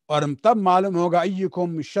 اور تب معلوم ہوگا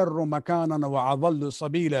اَيُّكُمْ شَرُّ مَكَانًا وَأَضَلُّ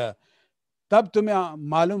سَبِيلًا. تب تمہیں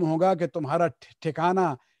معلوم ہوگا کہ تمہارا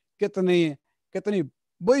ٹھکانہ کتنی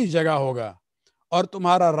بری جگہ ہوگا اور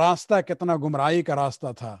تمہارا راستہ کتنا گمراہی کا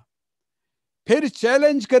راستہ تھا۔ پھر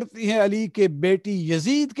چیلنج کرتی ہے علی کے بیٹی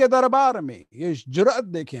یزید کے دربار میں، یہ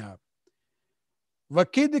جرأت دیکھیں آپ،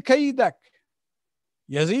 وَكِدْ كَيْدَكْ،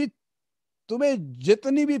 یزید تمہیں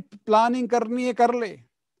جتنی بھی پلاننگ کرنی ہے کر لے،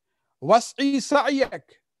 وَسْعِي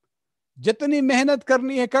سَعْيَكْ، جتنی محنت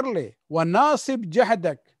کرنی ہے کر لے، وَنَاصِبْ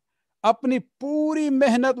جَهْدَكْ، اپنی پوری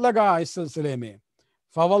محنت لگا اس سلسلے میں،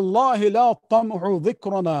 فَوَاللَّهِ لَا طَمْعُ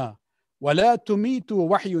ذِكْرُنَا وَلَا تُمِيتُ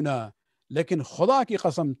وَحْيُنَا، لیکن خدا کی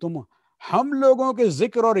قسم تم ہم لوگوں کے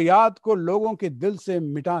ذکر اور یاد کو لوگوں کے دل سے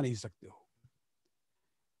مٹا نہیں سکتے ہو،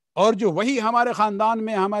 اور جو وہی ہمارے خاندان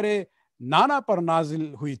میں ہمارے نانا پر نازل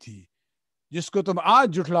ہوئی تھی جس کو تم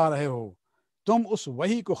آج جھٹلا رہے ہو، تم اس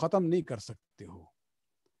وحی کو ختم نہیں کر سکتے ہو،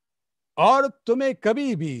 اور تمہیں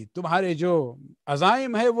کبھی بھی تمہارے جو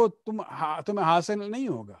عزائم ہے وہ تمہیں حاصل نہیں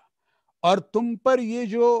ہوگا، اور تم پر یہ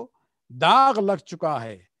جو داغ لگ چکا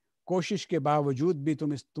ہے کوشش کے باوجود بھی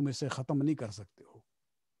تم اسے ختم نہیں کر سکتے ہو۔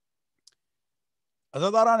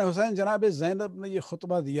 عزاداران حسین، جناب زینب نے یہ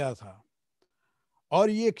خطبہ دیا تھا اور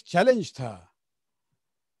یہ ایک چیلنج تھا،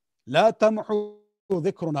 لا تمحو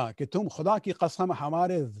ذکرنا، کہ تم خدا کی قسم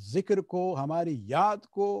ہمارے ذکر کو، ہماری یاد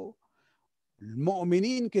کو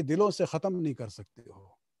مومنین کے دلوں سے ختم نہیں کر سکتے ہو۔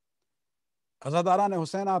 عزاداران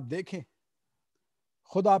حسین، آپ دیکھیں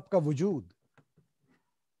خود آپ کا وجود،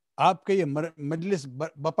 آپ کا یہ مجلس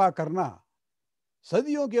بپا کرنا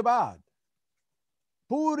صدیوں کے بعد،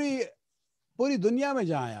 پوری دنیا میں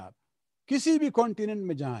جائیں آپ، کسی بھی کانٹیننٹ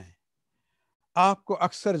میں جائیں، آپ کو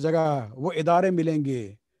اکثر جگہ وہ ادارے ملیں گے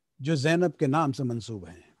جو زینب کے نام سے منسوب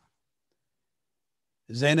ہیں،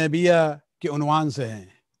 زینبیہ کے عنوان سے ہیں،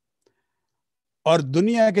 اور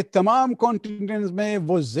دنیا کے تمام کانٹیننٹس میں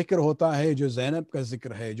وہ ذکر ہوتا ہے جو زینب کا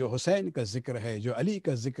ذکر ہے، جو حسین کا ذکر ہے، جو علی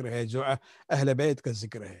کا ذکر ہے، جو اہل بیت کا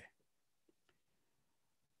ذکر ہے۔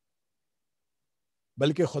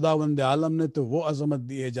 بلکہ خداوند عالم نے تو وہ عظمت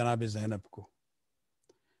دی ہے جناب زینب کو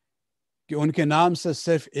کہ ان کے نام سے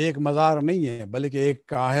صرف ایک مزار نہیں ہے، بلکہ ایک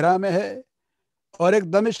قاہرہ میں ہے اور ایک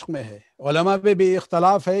دمشق میں ہے۔ علماء پہ بھی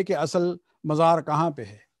اختلاف ہے کہ اصل مزار کہاں پہ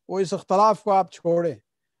ہے، وہ اس اختلاف کو آپ چھوڑیں،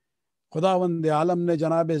 خداوند عالم نے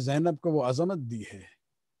جناب زینب کو وہ عظمت دی ہے،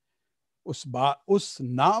 اس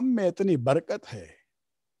نام میں اتنی برکت ہے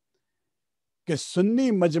کہ سنی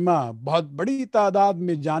مجمع بہت بڑی تعداد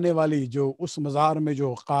میں جانے والی جو اس مزار میں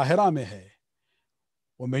جو قاہرہ میں ہے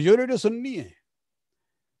وہ میجورٹی سنی ہے،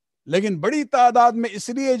 لیکن بڑی تعداد میں اس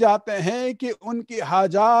لیے جاتے ہیں کہ ان کی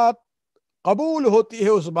حاجات قبول ہوتی ہے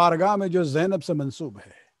اس بارگاہ میں جو زینب سے منسوب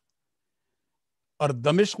ہے۔ اور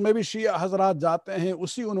دمشق میں بھی شیعہ حضرات جاتے ہیں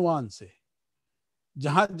اسی عنوان سے،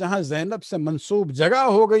 جہاں جہاں زینب سے منسوب جگہ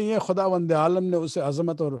ہو گئی ہے خداوند عالم نے اسے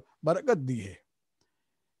عظمت اور برکت دی ہے۔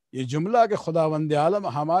 یہ جملہ کہ خداوند عالم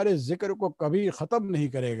ہمارے ذکر کو کبھی ختم نہیں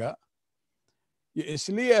کرے گا، یہ اس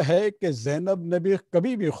لیے ہے کہ زینب نے بھی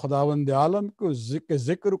کبھی بھی خداوند عالم کو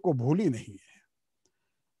ذکر کو بھولی نہیں ہے۔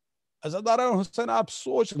 عزاداران حسین، آپ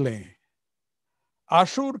سوچ لیں،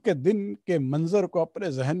 عاشور کے دن کے منظر کو اپنے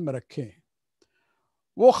ذہن میں رکھیں،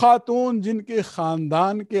 وہ خاتون جن کے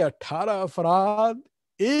خاندان کے 18 افراد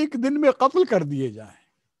ایک دن میں قتل کر دیے جائیں،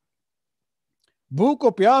 بھوک و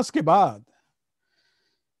پیاس کے بعد،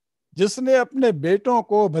 جس نے اپنے بیٹوں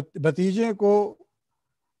کو، بھتیجے کو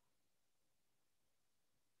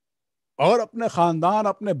اور اپنے خاندان،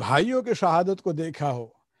 اپنے بھائیوں کی شہادت کو دیکھا ہو،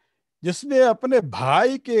 جس نے اپنے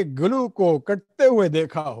بھائی کے گلو کو کٹتے ہوئے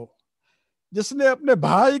دیکھا ہو، جس نے اپنے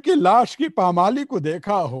بھائی کی لاش کی پامالی کو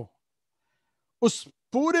دیکھا ہو، اس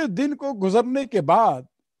پورے دن کو گزرنے کے بعد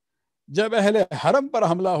جب اہل حرم پر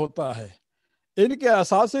حملہ ہوتا ہے، ان کے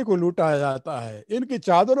اثاثے کو لوٹا جاتا ہے، ان کی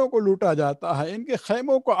چادروں کو لوٹا جاتا ہے، ان کے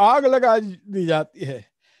خیموں کو آگ لگا دی جاتی ہے،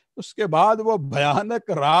 اس کے بعد وہ بھیانک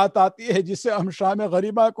رات آتی ہے جسے ہم شام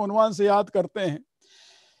غریبہ کے عنوان سے یاد کرتے ہیں۔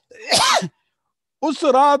 اس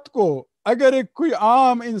رات کو اگر ایک کوئی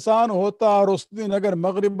عام انسان ہوتا اور اس دن اگر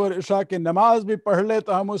مغرب اور عشاء کی نماز بھی پڑھ لے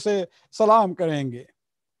تو ہم اسے سلام کریں گے،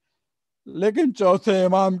 لیکن چوتھے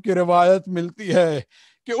امام کی روایت ملتی ہے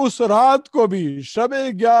کہ اس رات کو بھی، شب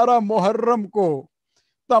 11 محرم کو،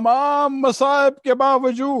 تمام مصائب کے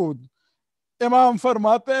باوجود امام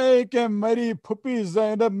فرماتے ہیں کہ میری پھپھی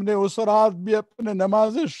زینب نے اس رات بھی اپنے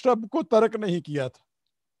نماز شب کو ترک نہیں کیا تھا۔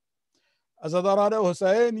 عزاداران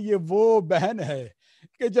حسین، یہ وہ بہن ہے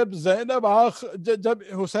کہ جب جب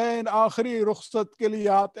حسین آخری رخصت کے لیے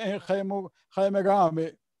آتے ہیں خیمہ گاہ میں،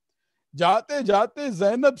 جاتے جاتے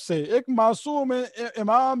زینب سے، ایک معصوم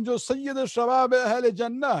امام جو سید شباب اہل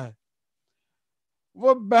جنہ ہے،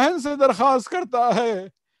 وہ بہن سے درخواست کرتا ہے،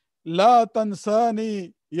 لا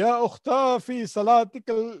تنسانی یا اختہ فی صلاۃ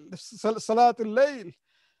اللیل،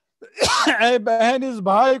 اے بہن اس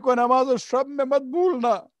بھائی کو نماز شب میں مت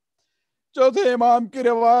بھولنا۔ چوتھے امام کی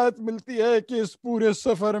روایت ملتی ہے کہ اس پورے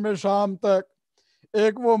سفر میں شام تک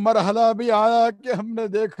ایک وہ مرحلہ بھی آیا کہ ہم نے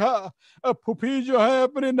دیکھا پھوپھی جو ہے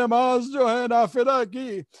اپنی نماز جو ہے نافلہ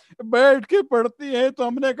کی بیٹھ کے پڑھتی ہے، تو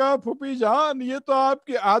ہم نے کہا پھوپھی جان یہ تو آپ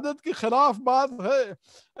کی عادت کی خلاف بات ہے۔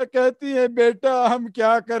 کہتی ہے بیٹا ہم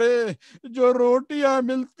کیا کریں، جو روٹیاں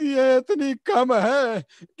ملتی ہیں اتنی کم ہے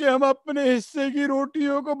کہ ہم اپنے حصے کی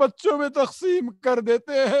روٹیوں کو بچوں میں تقسیم کر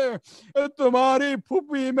دیتے ہیں، تمہاری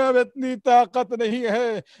پھوپھی میں اب اتنی طاقت نہیں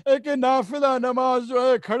ہے کہ نافلہ نماز جو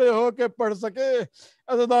ہے کھڑے ہو کے پڑھ سکے۔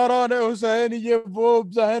 عزیزان حسین یہ وہ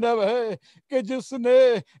زینب ہے کہ جس نے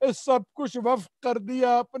سب کچھ وقف کر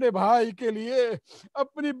دیا اپنے بھائی کے لیے،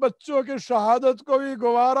 اپنی بچوں کی شہادت کو بھی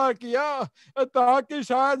گوارا کیا تاکہ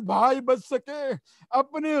شاید بھائی بچ سکے،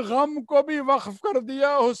 اپنی غم کو بھی وقف کر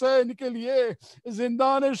دیا حسین کے لیے۔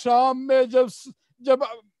 زندان شام میں جب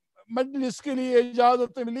مجلس کے لیے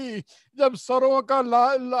اجازت ملی، جب سروں کا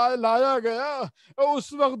لایا گیا،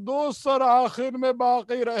 اس وقت 2 سر آخر میں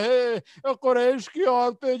باقی رہے۔ قریش کی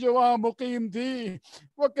عورتیں جو وہاں مقیم تھی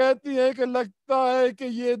وہ کہتی ہیں کہ لگتا ہے کہ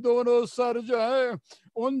یہ دونوں سر جو ہیں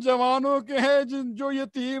ان جوانوں کے ہیں جو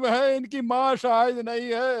یتیم ہیں، ان کی ماں شاید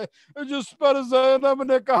نہیں ہے، جس پر زینب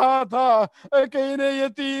نے کہا تھا کہ انہیں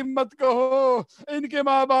یتیم مت کہو، ان کے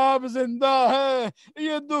ماں باپ زندہ ہیں،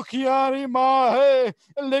 یہ دکھیاری ماں ہے،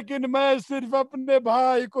 لیکن میں صرف اپنے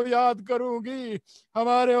بھائی کو یاد کروں گی۔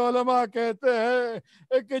 ہمارے علماء کہتے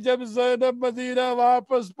ہیں کہ جب زینب مدینہ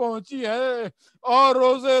واپس پہنچی ہے اور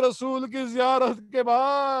روزے رسول کی زیارت کے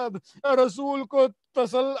بعد رسول کو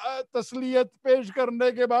تسلیت پیش کرنے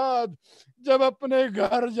کے بعد جب اپنے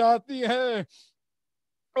گھر جاتی ہے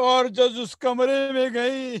اور جب اس کمرے میں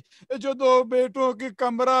گئی جو 2 بیٹوں کی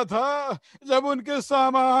کمرہ تھا، جب ان کے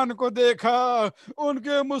سامان کو دیکھا، ان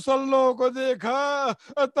کے مسلوں کو دیکھا،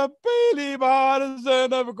 تب پہلی بار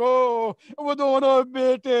زینب کو وہ دونوں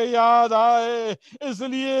بیٹے یاد آئے، اس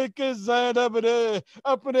لیے کہ زینب نے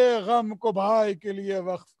اپنے غم کو بھائی کے لیے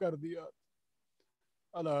وقف کر دیا۔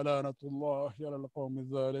 الا لعنت اللہ علی القوم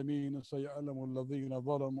الظالمین سیعلم الذین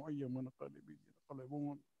ظلموا ای منقلب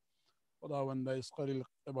ينقلبون۔ خداوند اس قلیل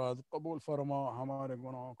عباد قبول فرما، ہمارے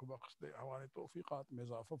گناہوں کو بخش دے، ہمارے توفیقات میں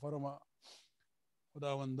اضافہ فرما۔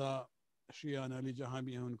 خداوندہ شیعہ علی جہاں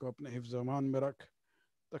بھی ہیں ان کو اپنے حفظ امان میں رکھ،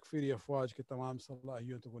 تکفیری افواج کی تمام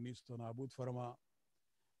صلاحیتوں کو نیست و نابود فرما،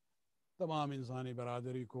 تمام انسانی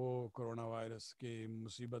برادری کو کرونا وائرس کی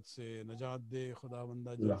مصیبت سے نجات دے۔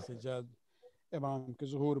 خداوندہ جلد سے جلد امام کے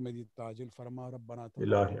ظہور میں دی تعجیل فرما۔ ربنا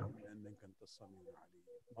تقبل الہی منا انک انت السمیع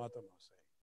العلیم۔ ماتم حسین۔